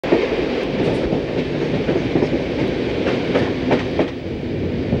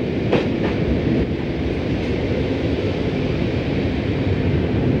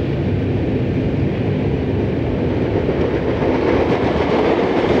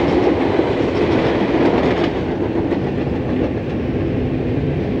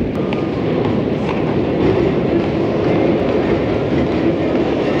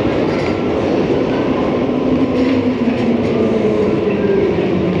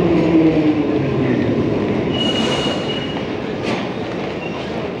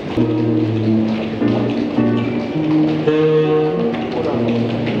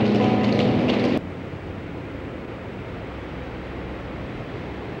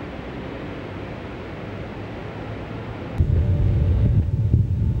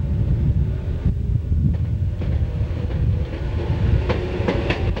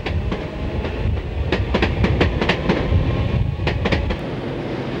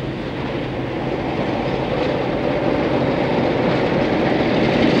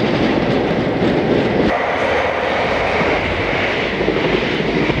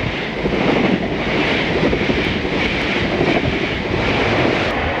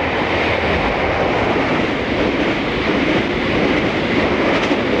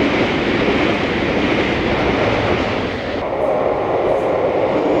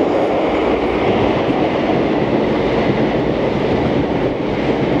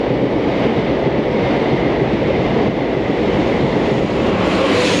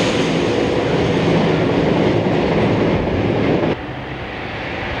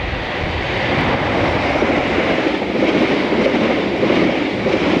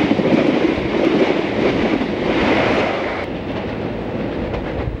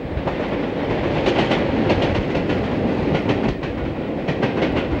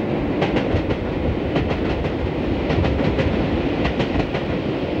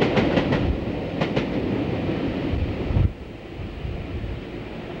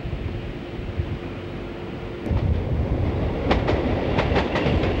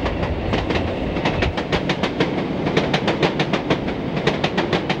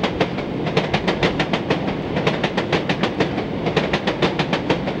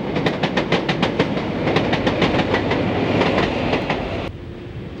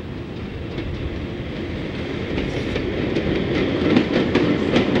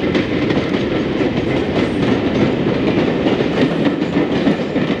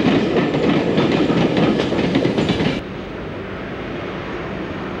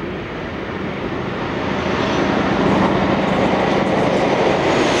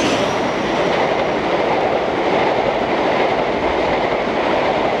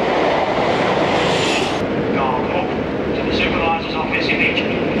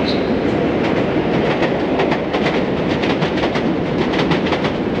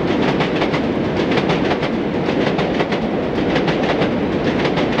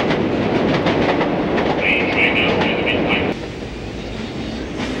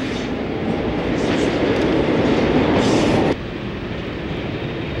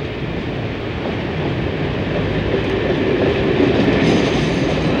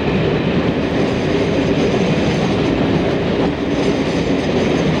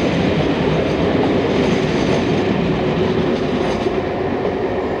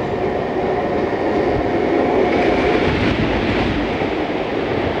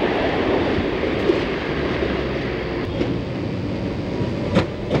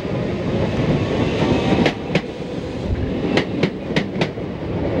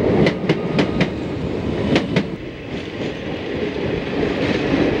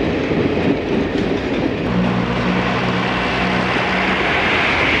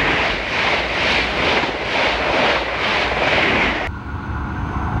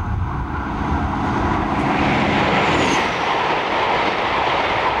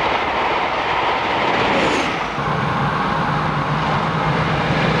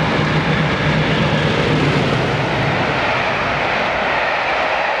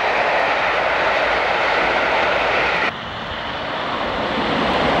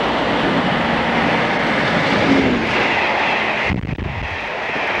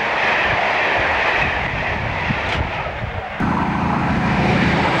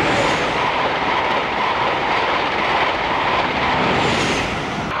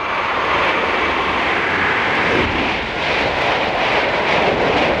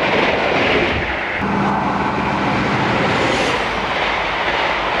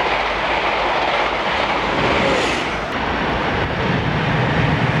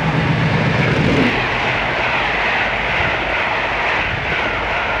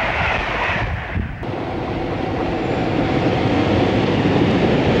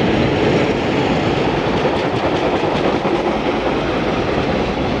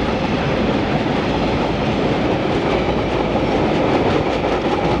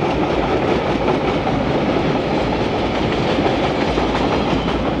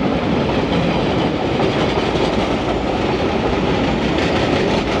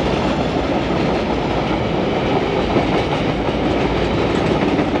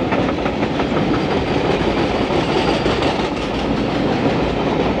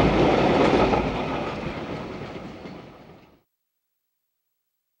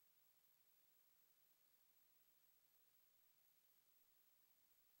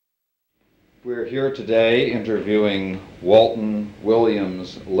We're here today interviewing Walton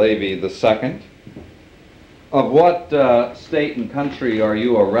Williams Levy II. Of what state and country are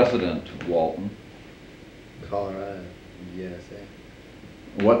you a resident, Walton? Colorado, USA.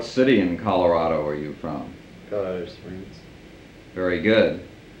 What city in Colorado are you from? Colorado Springs. Very good.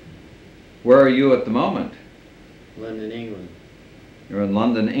 Where are you at the moment? London, England. You're in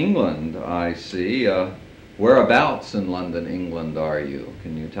London, England, I see. Whereabouts in London, England are you?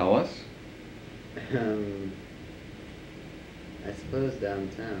 Can you tell us? I suppose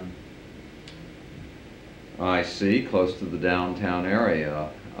downtown. I see, close to the downtown area.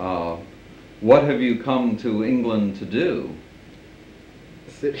 What have you come to England to do?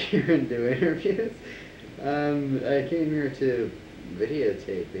 Sit here and do interviews. I came here to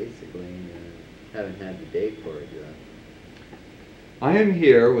videotape, basically. Haven't had the date for it yet. I am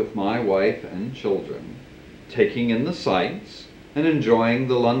here with my wife and children, taking in the sights and enjoying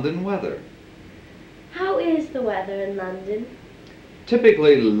the London weather. How is the weather in London?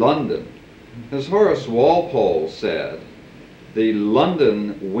 Typically London. As Horace Walpole said, the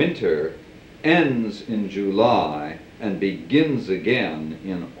London winter ends in July and begins again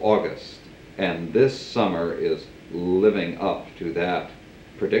in August. And this summer is living up to that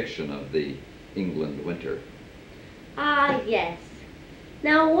prediction of the England winter. Ah, yes.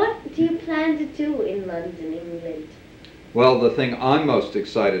 Now, what do you plan to do in London, England? Well, the thing I'm most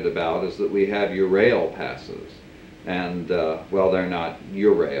excited about is that we have BritRail passes. And, well, they're not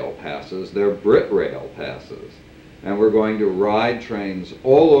BritRail passes, they're BritRail passes. And we're going to ride trains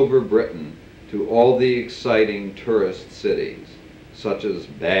all over Britain to all the exciting tourist cities, such as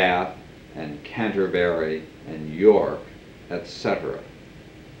Bath and Canterbury and York, etc.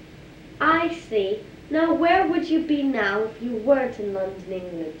 I see. Now, where would you be now if you weren't in London,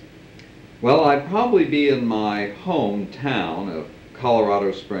 England? Well, I'd probably be in my hometown of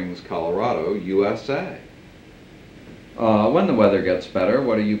Colorado Springs, Colorado, USA. When the weather gets better,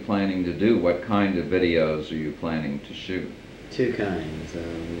 what are you planning to do? What kind of videos are you planning to shoot? Two kinds.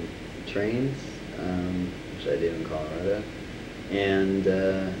 Trains, which I do in Colorado,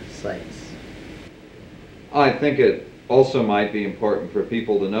 and sights. I think it also might be important for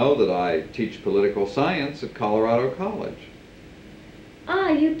people to know that I teach political science at Colorado College. Ah,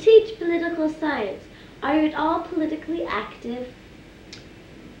 you teach political science. Are you at all politically active?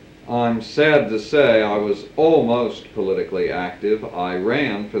 I'm sad to say I was almost politically active. I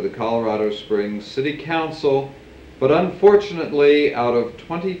ran for the Colorado Springs City Council, but unfortunately, out of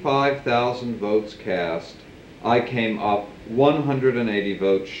 25,000 votes cast, I came up 180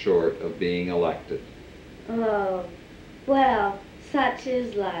 votes short of being elected. Oh, well, such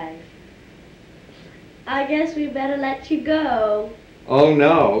is life. I guess we better let you go. Oh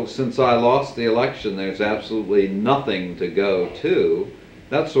no, since I lost the election, there's absolutely nothing to go to.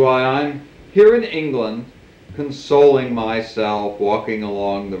 That's why I'm here in England, consoling myself, walking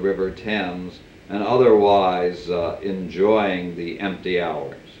along the River Thames, and otherwise enjoying the empty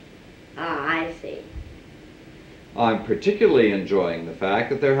hours. Ah, I see. I'm particularly enjoying the fact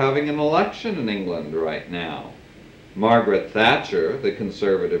that they're having an election in England right now. Margaret Thatcher, the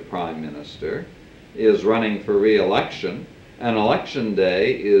Conservative Prime Minister, is running for re-election, and Election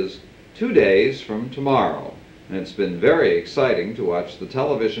Day is 2 days from tomorrow. And it's been very exciting to watch the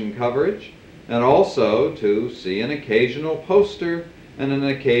television coverage and also to see an occasional poster and an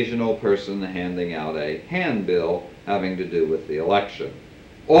occasional person handing out a handbill having to do with the election.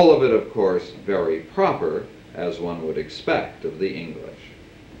 All of it, of course, very proper, as one would expect of the English.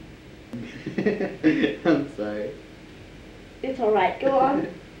 I'm sorry. It's all right. Go on.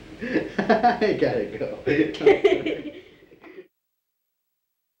 I gotta go.